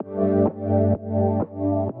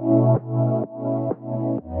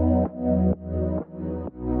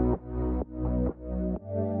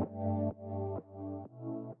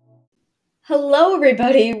Hello,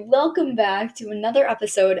 everybody. Welcome back to another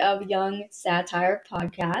episode of Young Satire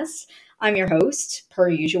Podcast. I'm your host, per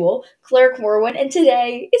usual, Claire Corwin, and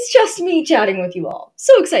today it's just me chatting with you all.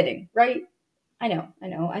 So exciting, right? I know,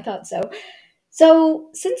 I thought so. So,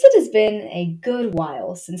 since it has been a good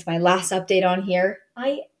while since my last update on here,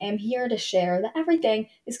 I am here to share that everything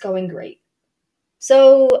is going great.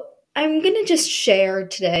 So, I'm gonna just share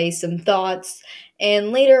today some thoughts,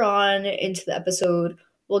 and later on into the episode,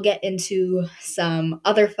 we'll get into some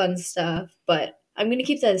other fun stuff, but I'm gonna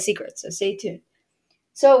keep that a secret, so stay tuned.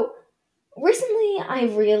 So, recently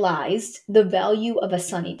I've realized the value of a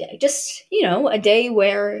sunny day. Just, a day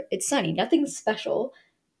where it's sunny, nothing special,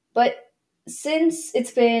 but since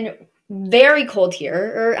it's been very cold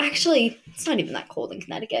here, or actually, it's not even that cold in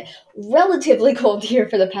Connecticut, relatively cold here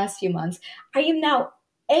for the past few months, I am now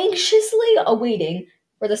anxiously awaiting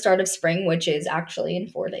for the start of spring, which is actually in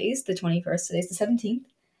 4 days. The 21st, today's the 17th.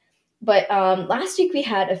 But last week we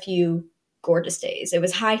had a few gorgeous days. It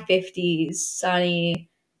was high 50s, sunny.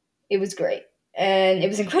 It was great. And it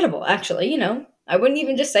was incredible, actually. I wouldn't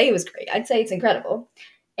even just say it was great, I'd say it's incredible.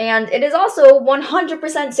 And it is also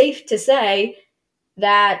 100% safe to say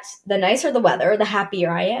that the nicer the weather, the happier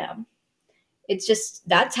I am. It's just,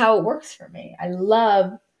 that's how it works for me. I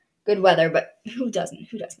love good weather, but who doesn't?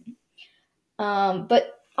 Who doesn't?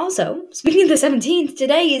 But also, speaking of the 17th,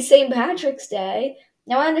 today is St. Patrick's Day.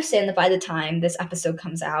 Now, I understand that by the time this episode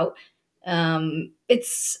comes out,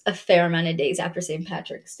 it's a fair amount of days after St.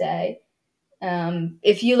 Patrick's Day.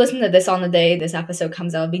 If you listen to this on the day this episode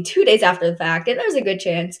comes out, it'll be 2 days after the fact, and there's a good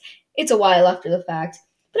chance it's a while after the fact.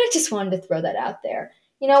 But I just wanted to throw that out there.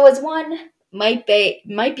 As one might be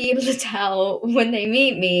able to tell when they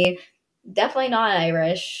meet me, definitely not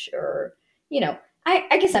Irish, or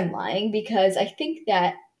I guess I'm lying because I think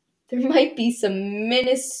that there might be some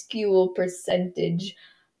minuscule percentage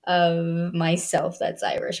of myself that's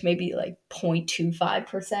Irish, maybe like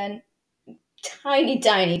 0.25%. Tiny,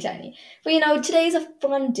 tiny, tiny. But today's a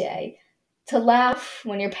fun day to laugh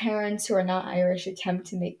when your parents who are not Irish attempt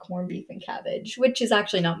to make corned beef and cabbage, which is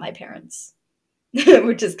actually not my parents,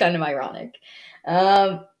 which is kind of ironic.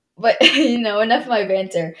 But enough of my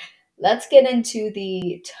banter. Let's get into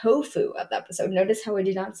the tofu of the episode. Notice how I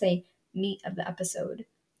did not say meat of the episode.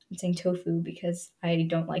 I'm saying tofu because I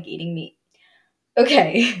don't like eating meat.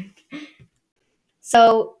 Okay.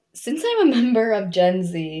 So, since I'm a member of Gen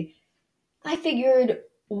Z, I figured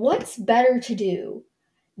what's better to do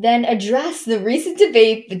than address the recent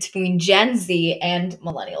debate between Gen Z and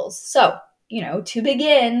millennials. So, to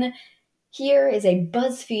begin, here is a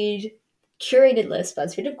BuzzFeed curated list,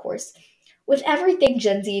 BuzzFeed, of course, with everything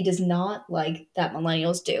Gen Z does not like that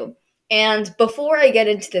millennials do. And before I get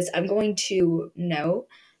into this, I'm going to note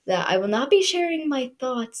that I will not be sharing my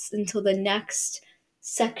thoughts until the next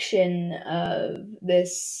section of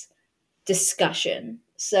this discussion.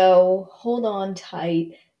 So hold on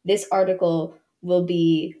tight. This article will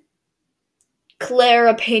be Claire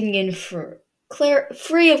opinion for Claire,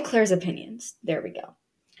 free of Claire's opinions. There we go.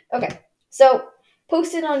 Okay, so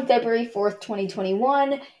posted on February 4th,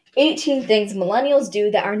 2021, 18 things millennials do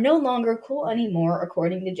that are no longer cool anymore,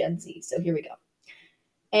 according to Gen Z. So here we go.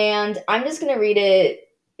 And I'm just going to read it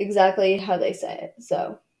exactly how they say it.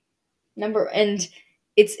 So, and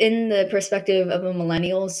it's in the perspective of a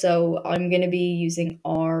millennial, so I'm going to be using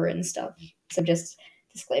R and stuff. So just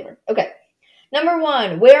disclaimer. Okay. Number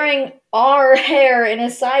 1, wearing R hair in a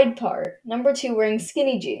side part. Number 2, wearing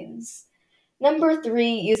skinny jeans. Number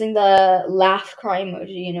 3, using the laugh cry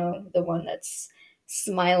emoji, the one that's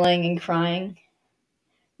smiling and crying.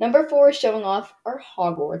 Number 4 is showing off our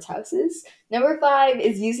Hogwarts houses. Number 5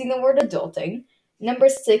 is using the word adulting. Number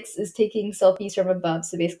 6 is taking selfies from above.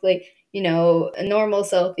 So basically, a normal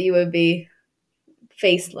selfie would be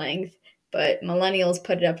face length, but millennials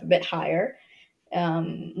put it up a bit higher,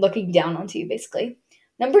 looking down onto you, basically.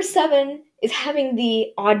 Number 7 is having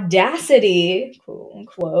the audacity, quote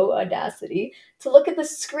unquote, audacity, to look at the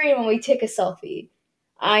screen when we take a selfie.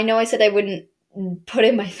 I know I said I wouldn't put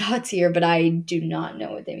in my thoughts here, but I do not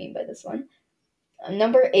know what they mean by this one.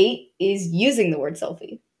 Number 8 is using the word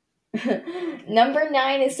selfie. Number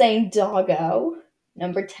 9 is saying doggo.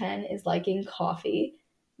 Number 10 is liking coffee.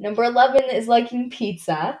 Number 11 is liking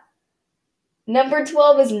pizza. Number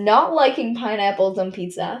 12 is not liking pineapples on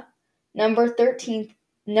pizza. Number 13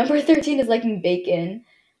 is liking bacon.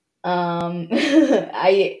 That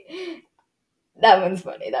one's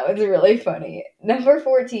funny. That one's really funny. Number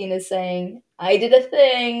 14 is saying, I did a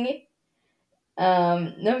thing.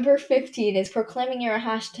 Number 15 is proclaiming you're a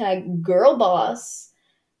hashtag girl boss.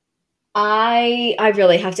 I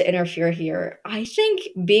really have to interfere here. I think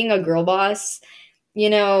being a girl boss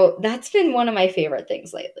That's been one of my favorite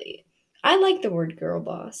things lately. I like the word girl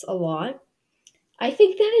boss a lot. I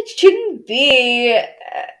think that it shouldn't be.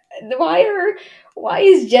 Why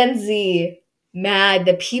is Gen Z mad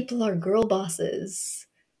that people are girl bosses?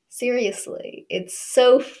 Seriously, it's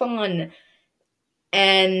so fun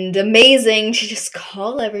and amazing to just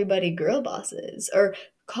call everybody girl bosses or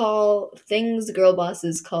call things girl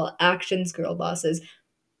bosses, call actions girl bosses.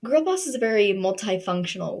 Girl boss is a very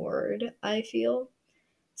multifunctional word, I feel.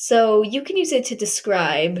 So you can use it to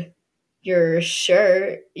describe your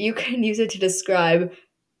shirt. You can use it to describe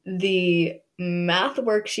the math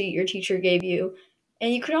worksheet your teacher gave you.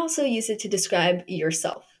 And you can also use it to describe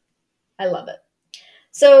yourself. I love it.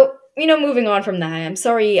 So, moving on from that, I'm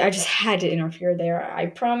sorry, I just had to interfere there. I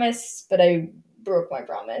promised, but I broke my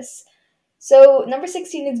promise. So, number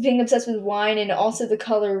 16 is being obsessed with wine and also the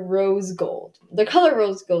color rose gold. The color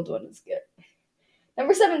rose gold one is good.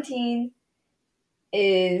 Number 17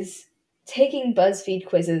 is taking BuzzFeed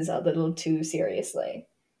quizzes a little too seriously.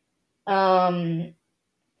 Um,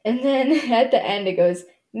 and then at the end it goes,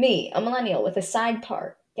 me, a millennial with a side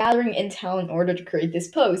part, gathering intel in order to create this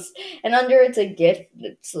post. And under it's a GIF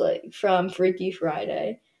that's like from Freaky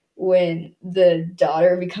Friday when the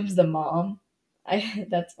daughter becomes the mom.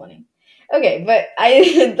 That's funny. Okay, but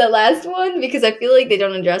I the last one, because I feel like they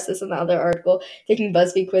don't address this in the other article, taking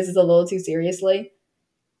BuzzFeed quizzes a little too seriously.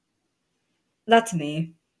 That's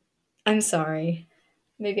me. I'm sorry.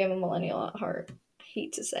 Maybe I'm a millennial at heart. I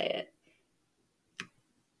hate to say it.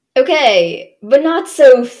 Okay, but not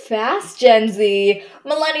so fast, Gen Z.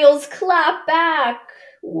 Millennials clap back.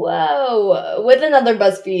 Whoa. With another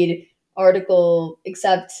BuzzFeed article,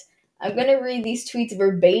 except I'm going to read these tweets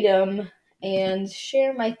verbatim and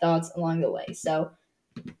share my thoughts along the way. So,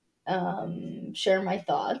 share my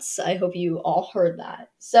thoughts. I hope you all heard that.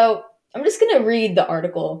 So, I'm just going to read the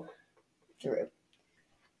article through.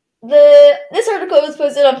 This article was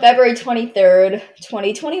posted on February 23rd,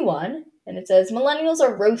 2021, and it says millennials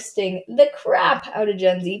are roasting the crap out of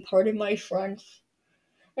Gen Z, pardon my French,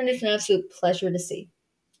 and it's an absolute pleasure to see.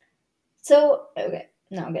 So, okay,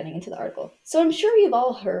 now I'm getting into the article. So I'm sure you've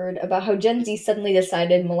all heard about how Gen Z suddenly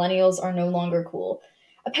decided millennials are no longer cool.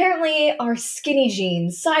 Apparently, our skinny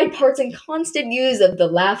jeans, side parts, and constant use of the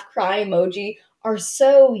laugh cry emoji are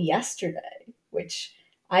so yesterday, which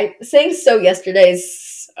saying so yesterday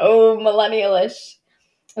is so millennialish.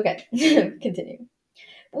 Okay, continue.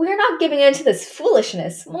 We're not giving in to this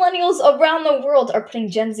foolishness. Millennials around the world are putting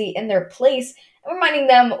Gen Z in their place and reminding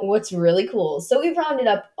them what's really cool. So we've rounded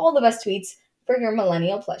up all the best tweets for your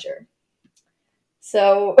millennial pleasure.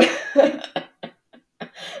 So,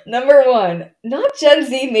 number one, not Gen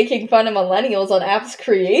Z making fun of millennials on apps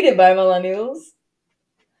created by millennials.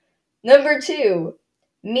 Number two,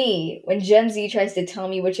 me when Gen Z tries to tell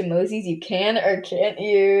me which emojis you can or can't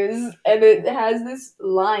use. And it has this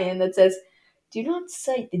line that says, do not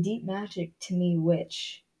cite the deep magic to me,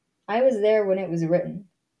 witch. I was there when it was written.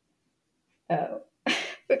 Oh.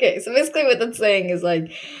 Okay, so basically what that's saying is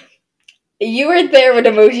like, you were there when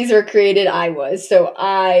emojis were created, I was, so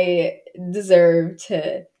I deserve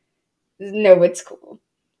to know what's cool.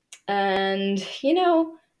 And,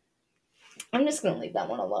 I'm just gonna leave that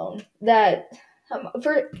one alone.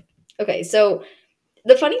 Okay, so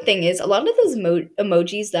the funny thing is, a lot of those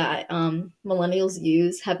emojis that millennials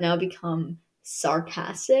use have now become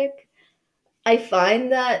sarcastic. I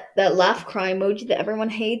find that laugh cry emoji that everyone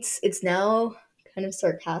hates, it's now kind of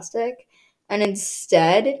sarcastic, and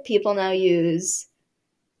instead people now use,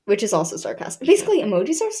 which is also sarcastic. Basically,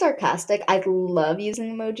 emojis are sarcastic. I love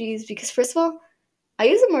using emojis because first of all, I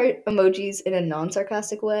use emojis in a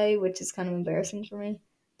non-sarcastic way, which is kind of embarrassing for me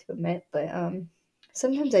to admit, but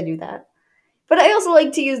sometimes I do that. But I also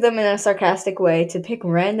like to use them in a sarcastic way to pick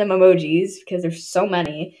random emojis because there's so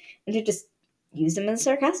many and to just use them in a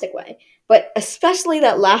sarcastic way. But especially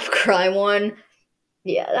that laugh cry one,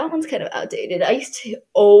 yeah, that one's kind of outdated. I used to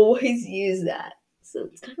always use that. So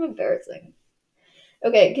it's kind of embarrassing.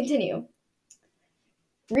 Okay, continue.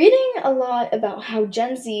 Reading a lot about how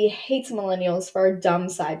Gen Z hates millennials for our dumb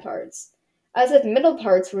side parts, as if middle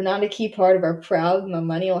parts were not a key part of our proud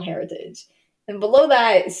millennial heritage. And below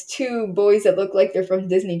that is two boys that look like they're from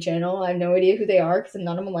Disney Channel. I have no idea who they are because I'm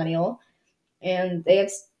not a millennial. And they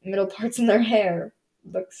have middle parts in their hair.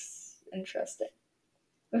 Looks interesting.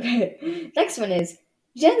 Okay, next one is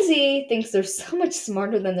Gen Z thinks they're so much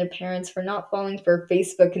smarter than their parents for not falling for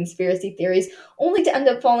Facebook conspiracy theories, only to end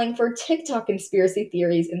up falling for TikTok conspiracy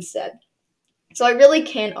theories instead. So I really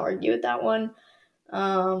can't argue with that one.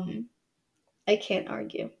 I can't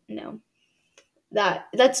argue. No,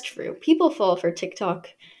 that's true. People fall for TikTok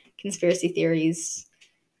conspiracy theories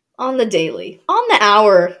On the daily. On the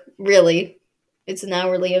hour, really. It's an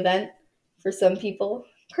hourly event for some people.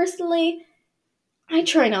 Personally, I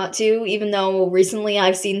try not to, even though recently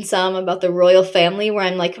I've seen some about the royal family where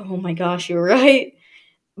I'm like, oh my gosh, you're right.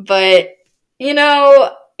 But, in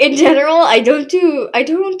general, I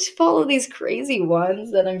don't follow these crazy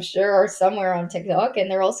ones that I'm sure are somewhere on TikTok and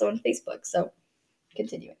they're also on Facebook. So,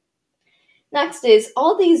 continuing. Next is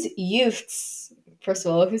all these youths. First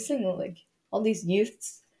of all, who's saying like all these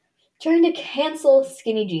youths trying to cancel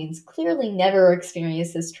skinny jeans clearly never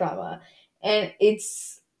experienced this trauma. And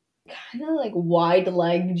it's kind of like wide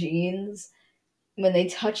leg jeans when they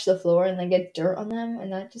touch the floor and they get dirt on them,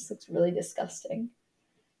 and that just looks really disgusting.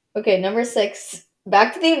 Okay, number 6.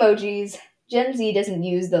 Back to the emojis. Gen Z doesn't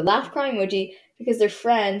use the laugh cry emoji because their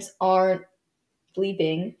friends aren't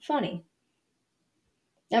bleeping funny.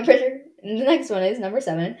 The next one is number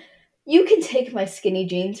 7. You can take my skinny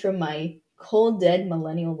jeans from my cold dead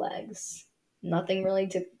millennial legs. Nothing really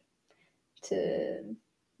to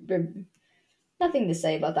nothing to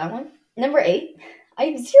say about that one. Number 8. I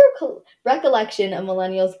have zero recollection of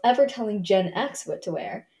millennials ever telling Gen X what to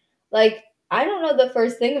wear. Like, I don't know the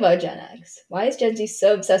first thing about Gen X. Why is Gen Z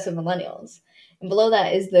so obsessed with millennials? And below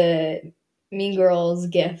that is the Mean Girls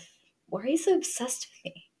gif. Why are you so obsessed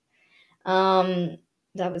with me?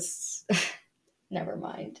 That was never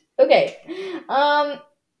mind. Okay.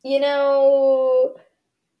 You know,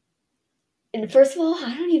 and first of all,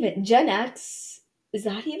 I don't even Gen X, is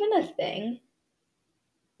that even a thing?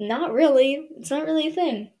 Not really. It's not really a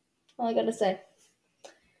thing. All I gotta say.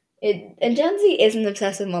 And Gen Z isn't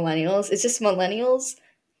obsessed with millennials. It's just millennials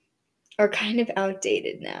are kind of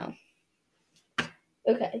outdated now.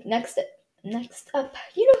 Okay, next up.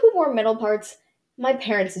 You know who wore middle parts? My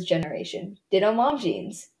parents' generation. Ditto mom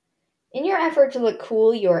jeans. In your effort to look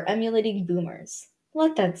cool, you're emulating boomers.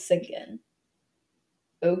 Let that sink in.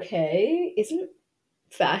 Okay, isn't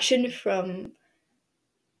fashion from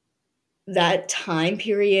that time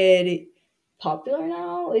period popular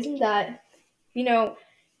now? Isn't that, you know,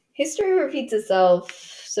 history repeats itself,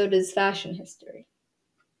 so does fashion history.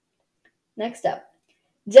 Next up.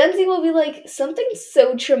 Gen Z will be like, something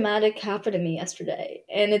so traumatic happened to me yesterday.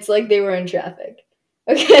 And it's like they were in traffic.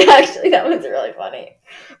 Okay, actually, that was really funny.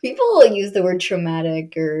 People use the word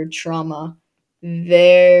traumatic or trauma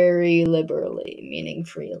very liberally, meaning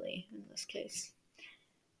freely in this case.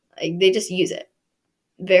 Like, they just use it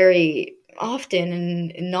very often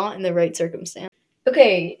and not in the right circumstance.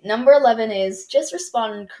 Okay, number 11 is just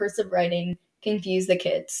respond in cursive writing, confuse the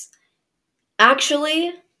kids.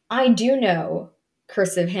 Actually, I do know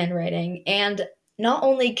cursive handwriting, and not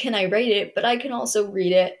only can I write it, but I can also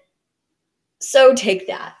read it. So take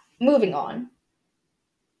that. Moving on.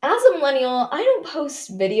 As a millennial, I don't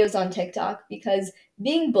post videos on TikTok because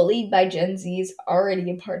being bullied by Gen Z is already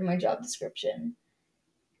a part of my job description.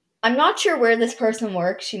 I'm not sure where this person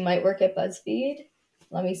works. She might work at BuzzFeed.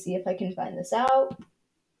 Let me see if I can find this out.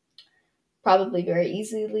 Probably very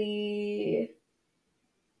easily.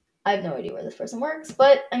 I have no idea where this person works,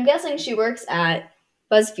 but I'm guessing she works at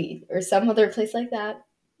BuzzFeed or some other place like that,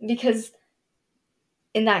 because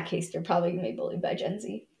in that case, they're probably going to be bullied by Gen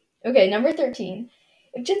Z. Okay, number 13.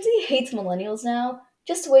 If Gen Z hates millennials now,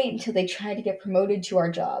 just wait until they try to get promoted to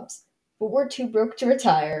our jobs. But we're too broke to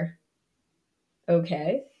retire.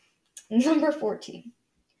 Okay. Number 14.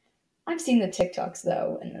 I've seen the TikToks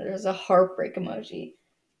though, and there's a heartbreak emoji.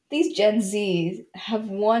 These Gen Zs have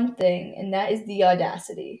one thing, and that is the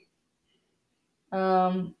audacity.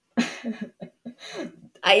 I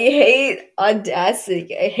hate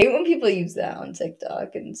audacity. I hate when people use that on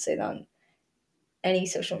TikTok and say it on any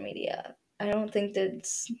social media. I don't think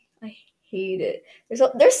that's. I hate it.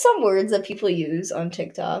 There's some words that people use on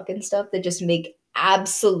TikTok and stuff that just make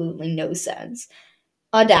absolutely no sense.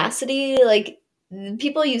 Audacity, like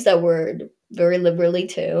people use that word very liberally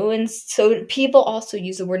too, and so people also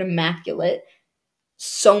use the word immaculate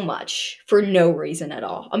so much for no reason at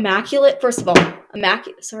all. Immaculate, first of all,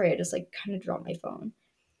 immaculate. Sorry, I just like kind of dropped my phone.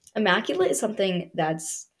 Immaculate is something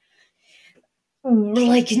that's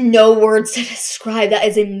like no words to describe that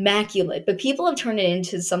is immaculate, but people have turned it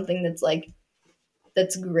into something that's like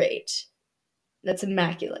that's great. That's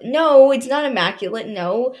immaculate. No, it's not immaculate.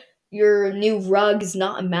 No, your new rug is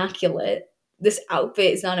not immaculate. This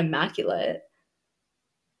outfit is not immaculate.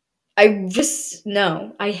 I just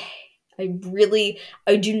no. I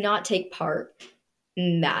do not take part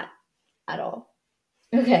in that at all.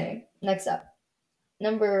 Okay, next up.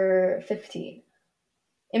 Number 15.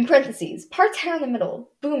 In parentheses, parts hair in the middle.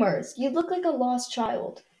 Boomers, you look like a lost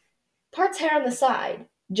child. Parts hair on the side.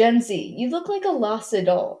 Gen Z, you look like a lost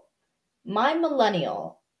adult. My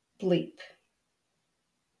millennial. Bleep.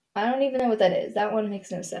 I don't even know what that is. That one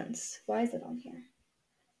makes no sense. Why is it on here?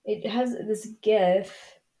 It has this GIF,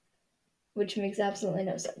 which makes absolutely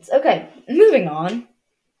no sense. Okay, moving on.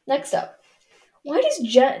 Next up. Why does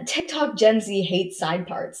TikTok Gen Z hate side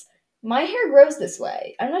parts? My hair grows this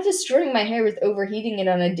way. I'm not destroying my hair with overheating it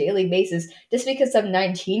on a daily basis just because some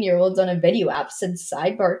 19-year-olds on a video app said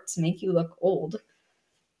side parts make you look old.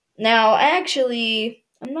 Now, I'm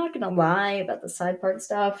not gonna lie about the side part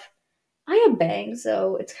stuff. I have bangs,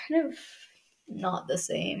 so it's kind of not the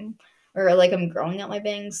same. Or like I'm growing out my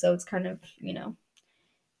bangs, so it's kind of,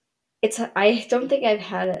 I don't think I've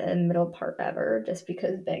had a middle part ever just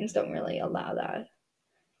because bangs don't really allow that.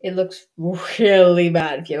 It looks really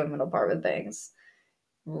bad if you have a middle part with bangs.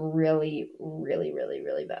 Really, really, really,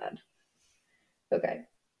 really bad. Okay.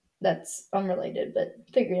 That's unrelated, but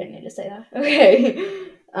figured I need to say that. Okay.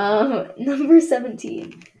 Number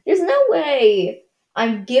 17. There's no way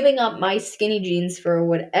I'm giving up my skinny jeans for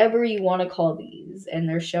whatever you want to call these, and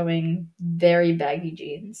they're showing very baggy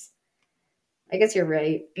jeans. I guess you're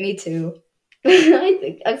right. Me too.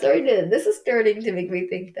 This is starting to make me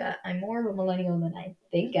think that I'm more of a millennial than I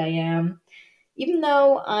think I am. Even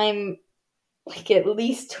though I'm like at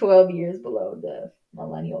least 12 years below the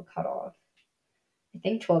millennial cutoff. I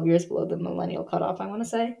think 12 years below the millennial cutoff, I want to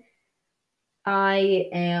say. I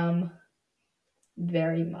am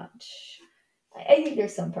very much. I think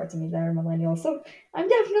there's some parts of me that are millennial. So I'm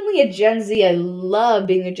definitely a Gen Z. I love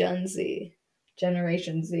being a Gen Z,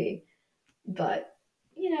 Generation Z. But,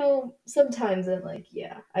 sometimes I'm like,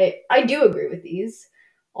 yeah, I do agree with these.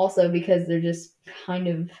 Also because they're just kind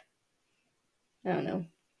of, I don't know.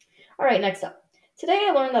 All right, next up. Today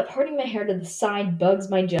I learned that parting my hair to the side bugs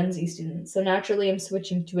my Gen Z students, so naturally I'm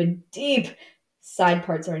switching to a deep side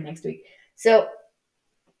part starting next week. So,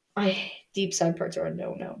 deep side parts are a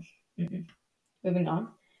no-no. Mm-mm. Moving on.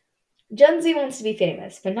 Gen Z wants to be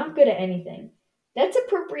famous, but not good at anything. That's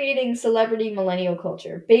appropriating celebrity millennial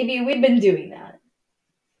culture. Baby, we've been doing that.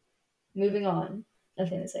 Moving on.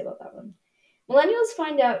 Nothing to say about that one. Millennials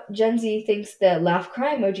find out Gen Z thinks the laugh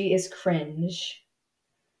cry emoji is cringe.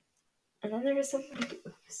 And then there was some like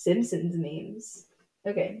Simpsons memes.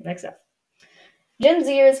 Okay, next up. Gen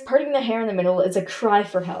Zers parting the hair in the middle is a cry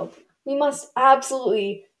for help. We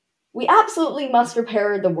absolutely must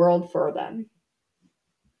prepare the world for them.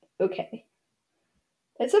 Okay.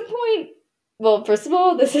 At some point, well, first of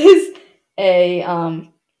all, this is a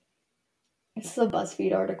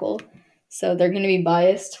BuzzFeed article, so they're going to be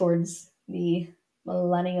biased towards the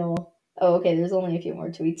millennial. Oh, okay. There's only a few more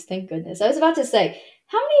tweets. Thank goodness. I was about to say,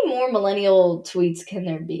 how many more millennial tweets can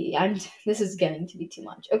there be? This is getting to be too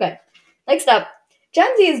much. Okay. Next up,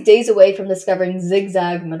 Gen Z is days away from discovering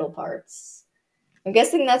zigzag middle parts. I'm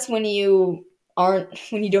guessing that's when you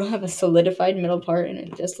don't have a solidified middle part and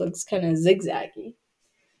it just looks kind of zigzaggy.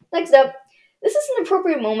 Next up, this is an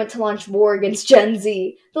appropriate moment to launch war against Gen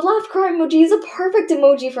Z. The laugh cry emoji is a perfect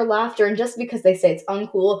emoji for laughter, and just because they say it's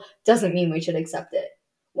uncool doesn't mean we should accept it.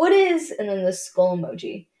 What is, and then the skull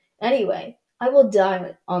emoji. Anyway, I will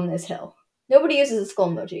die on this hill. Nobody uses a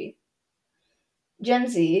skull emoji. Gen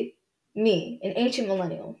Z, me, an ancient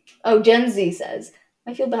millennial. Oh, Gen Z says,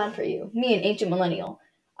 I feel bad for you. Me, an ancient millennial.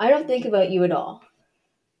 I don't think about you at all.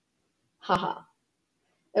 Haha.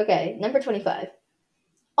 Okay, number 25.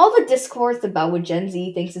 All the discourse about what Gen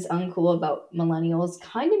Z thinks is uncool about millennials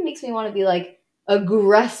kind of makes me want to be like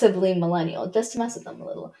aggressively millennial, just to mess with them a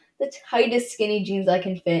little. The tightest skinny jeans I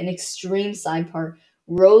can fit, an extreme side part,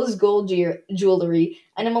 rose gold jewelry,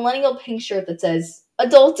 and a millennial pink shirt that says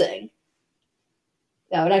adulting.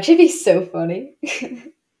 That would actually be so funny.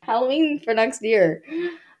 Halloween for next year.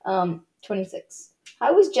 26.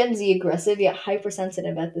 How is Gen Z aggressive yet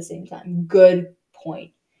hypersensitive at the same time? Good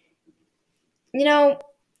point. You know,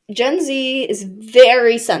 Gen Z is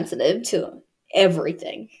very sensitive to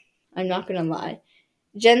everything. I'm not gonna lie.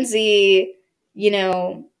 Gen Z, you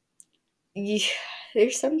know, y-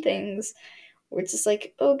 there's some things where it's just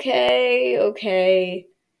like, okay, okay.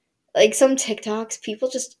 Like some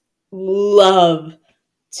TikToks, love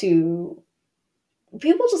to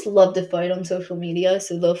people just love to fight on social media,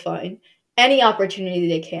 so they'll find any opportunity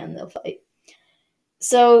they can, they'll fight.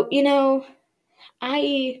 So,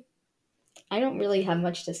 I I don't really have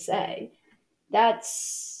much to say. I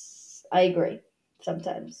agree.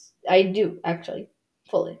 Sometimes. I do, actually.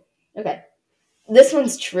 Fully. Okay. This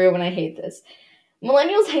one's true and I hate this.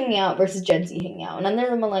 Millennials hanging out versus Gen Z hanging out. And under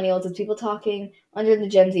the millennials, it's people talking. Under the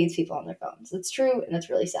Gen Z, it's people on their phones. It's true and it's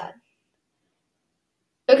really sad.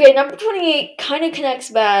 Okay, number 28 kind of connects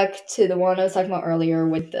back to the one I was talking about earlier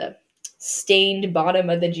with the stained bottom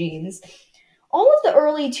of the jeans. All of the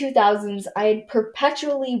early 2000s, I had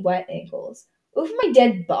perpetually wet ankles. Over my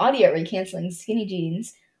dead body are we canceling skinny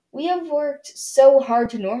jeans? We have worked so hard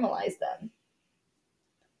to normalize them.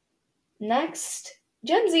 Next,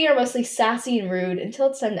 Gen Z are mostly sassy and rude until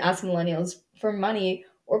it's time to ask millennials for money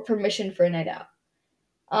or permission for a night out.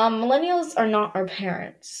 Millennials are not our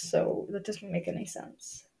parents, so that doesn't make any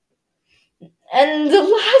sense. And the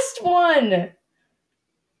last one!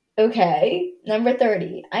 Okay, number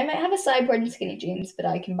 30. I might have a sideboard and skinny jeans, but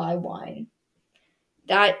I can buy wine.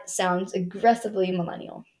 That sounds aggressively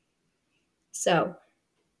millennial. So,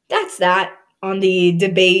 that's that on the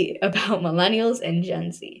debate about millennials and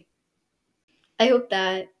Gen Z. I hope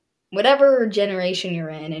that whatever generation you're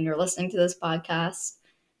in and you're listening to this podcast,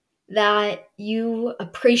 that you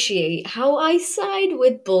appreciate how I side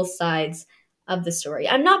with both sides of the story.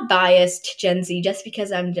 I'm not biased to Gen Z just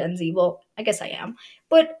because I'm Gen Z. Well, I guess I am.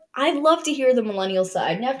 But I love to hear the millennial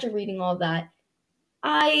side. And after reading all that,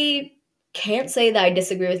 I can't say that I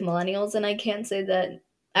disagree with millennials, and I can't say that.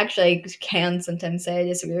 Actually, I can sometimes say I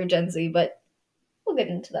disagree with Gen Z, but we'll get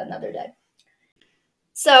into that another day.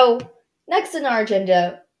 So, next in our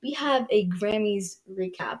agenda, we have a Grammys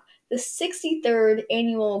recap. The 63rd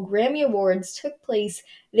annual Grammy Awards took place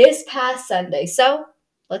this past Sunday, so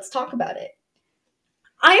let's talk about it.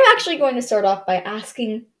 I'm actually going to start off by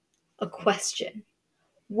asking a question.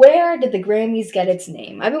 Where did the Grammys get its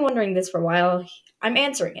name? I've been wondering this for a while. I'm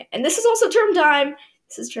answering it. And this is also term time.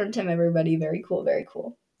 This is term time, everybody. Very cool, very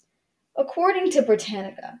cool. According to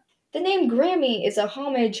Britannica, the name Grammy is a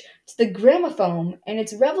homage to the gramophone and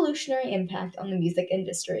its revolutionary impact on the music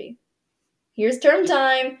industry. Here's term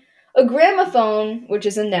time. A gramophone, which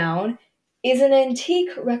is a noun, is an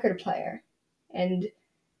antique record player, and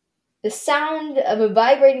the sound of a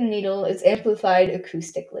vibrating needle is amplified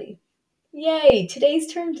acoustically. Yay,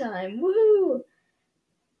 today's term time. Woohoo!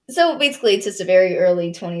 So basically, it's just a very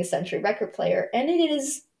early 20th century record player, and it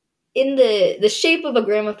is in the shape of a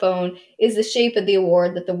gramophone is the shape of the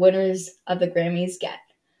award that the winners of the Grammys get.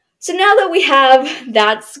 So now that we have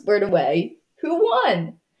that squared away, who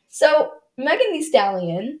won? So Megan Thee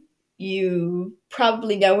Stallion, you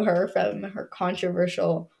probably know her from her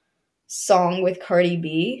controversial song with Cardi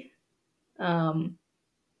B. Well,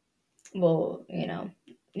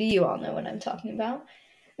 you all know what I'm talking about.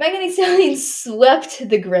 Megan Thee Stallion swept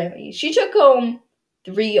the Grammy. She took home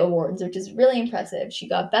 3 awards, which is really impressive. She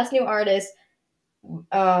got Best New Artist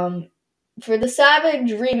for the Savage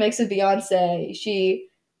remix of Beyonce. She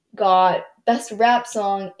got Best Rap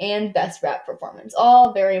Song and Best Rap Performance.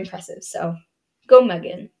 All very impressive. So, go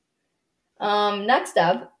Megan. Next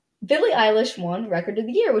up, Billie Eilish won Record of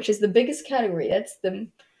the Year, which is the biggest category. That's the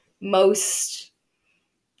most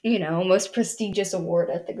most prestigious award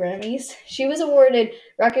at the Grammys. She was awarded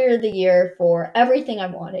Record of the Year for Everything I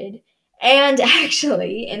Wanted. And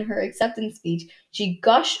actually, in her acceptance speech, she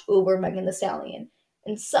gushed over Megan Thee Stallion.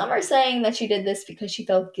 And some are saying that she did this because she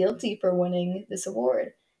felt guilty for winning this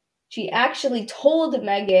award. She actually told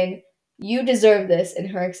Megan, "You deserve this," in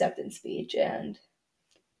her acceptance speech. And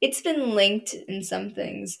it's been linked in some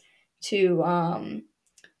things to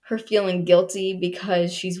her feeling guilty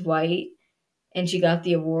because she's white and she got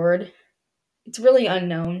the award. It's really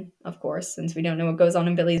unknown, of course, since we don't know what goes on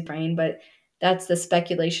in Billie's brain, but that's the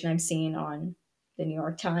speculation I've seen on the New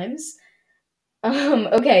York Times.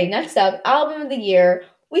 Okay, next up, Album of the Year.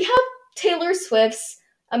 We have Taylor Swift's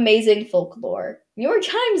Amazing Folklore. New York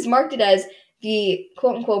Times marked it as the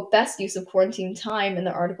quote unquote best use of quarantine time in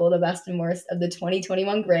the article The Best and Worst of the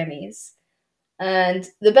 2021 Grammys. And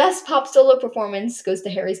the best pop solo performance goes to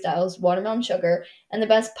Harry Styles' Watermelon Sugar, and the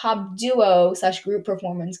best pop duo / group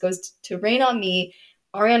performance goes to Rain on Me,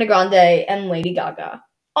 Ariana Grande, and Lady Gaga.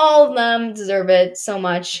 All of them deserve it so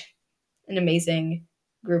much. An amazing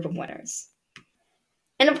group of winners.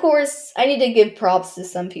 And of course, I need to give props to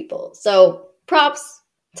some people. So, props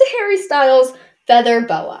to Harry Styles' Feather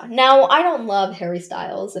Boa. Now, I don't love Harry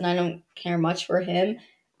Styles, and I don't care much for him.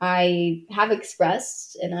 I have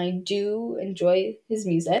expressed, and I do enjoy his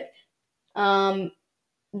music. But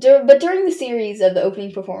during the series of the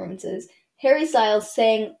opening performances, Harry Styles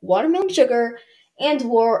sang Watermelon Sugar and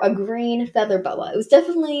wore a green feather boa. It was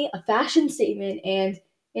definitely a fashion statement and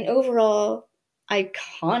an overall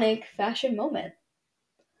iconic fashion moment.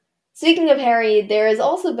 Speaking of Harry, there has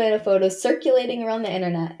also been a photo circulating around the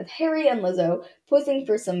internet of Harry and Lizzo posing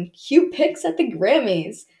for some cute pics at the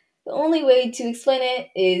Grammys. The only way to explain it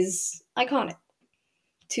is iconic.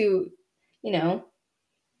 To, you know,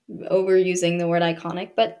 overusing the word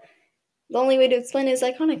iconic, but the only way to explain it is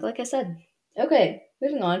iconic, like I said. Okay,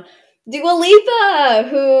 moving on. Dua Lipa,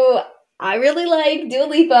 who I really like. Dua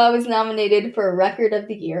Lipa was nominated for Record of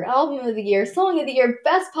the Year, Album of the Year, Song of the Year,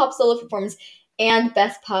 Best Pop Solo Performance, and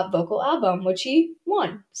Best Pop Vocal Album, which she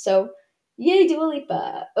won. So, yay, Dua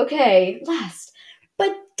Lipa. Okay, last,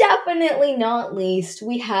 but definitely not least,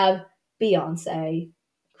 we have Beyonce.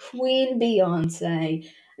 Queen Beyonce.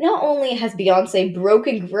 Not only has Beyonce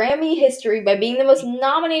broken Grammy history by being the most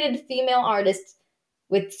nominated female artist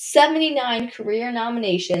with 79 career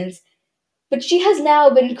nominations, but she has now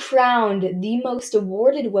been crowned the most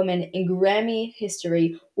awarded woman in Grammy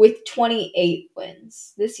history with 28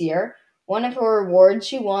 wins. This year, one of her awards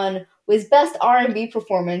she won was Best R&B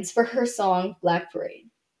Performance for her song Black Parade.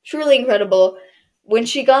 Truly incredible. When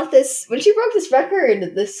she broke this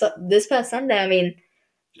record this past Sunday, I mean,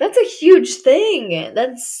 that's a huge thing.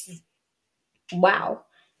 That's wow.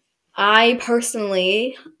 I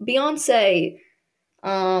personally, Beyonce,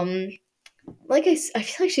 um, I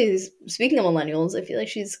feel like she's speaking of millennials. I feel like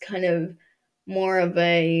she's kind of more of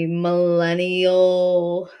a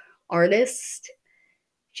millennial artist.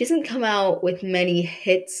 She hasn't come out with many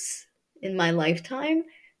hits in my lifetime,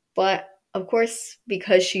 but of course,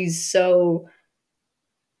 because she's so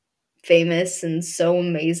famous and so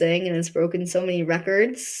amazing and has broken so many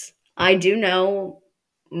records, I do know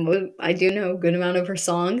a good amount of her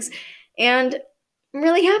songs, and I'm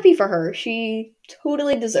really happy for her. She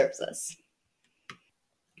totally deserves this.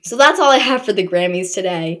 So that's all I have for the Grammys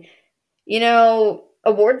today.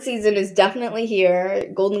 Award season is definitely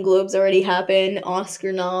here. Golden Globes already happened.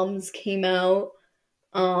 Oscar noms came out.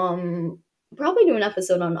 Um, Probably do an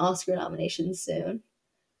episode on Oscar nominations soon.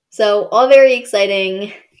 So all very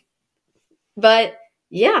exciting. But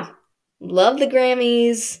yeah, love the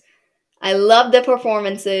Grammys. I love the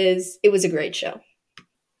performances. It was a great show.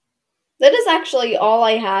 That is actually all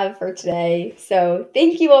I have for today. So,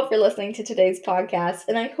 thank you all for listening to today's podcast,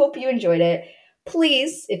 and I hope you enjoyed it.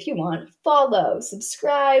 Please, if you want, follow,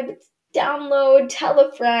 subscribe, download, tell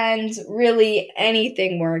a friend. Really,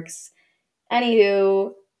 anything works.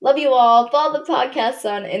 Anywho, love you all. Follow the podcast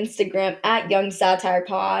on Instagram at Young Satire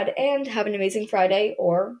Pod, and have an amazing Friday,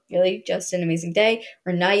 or really just an amazing day,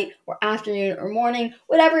 or night, or afternoon, or morning,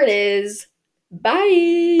 whatever it is.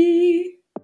 Bye!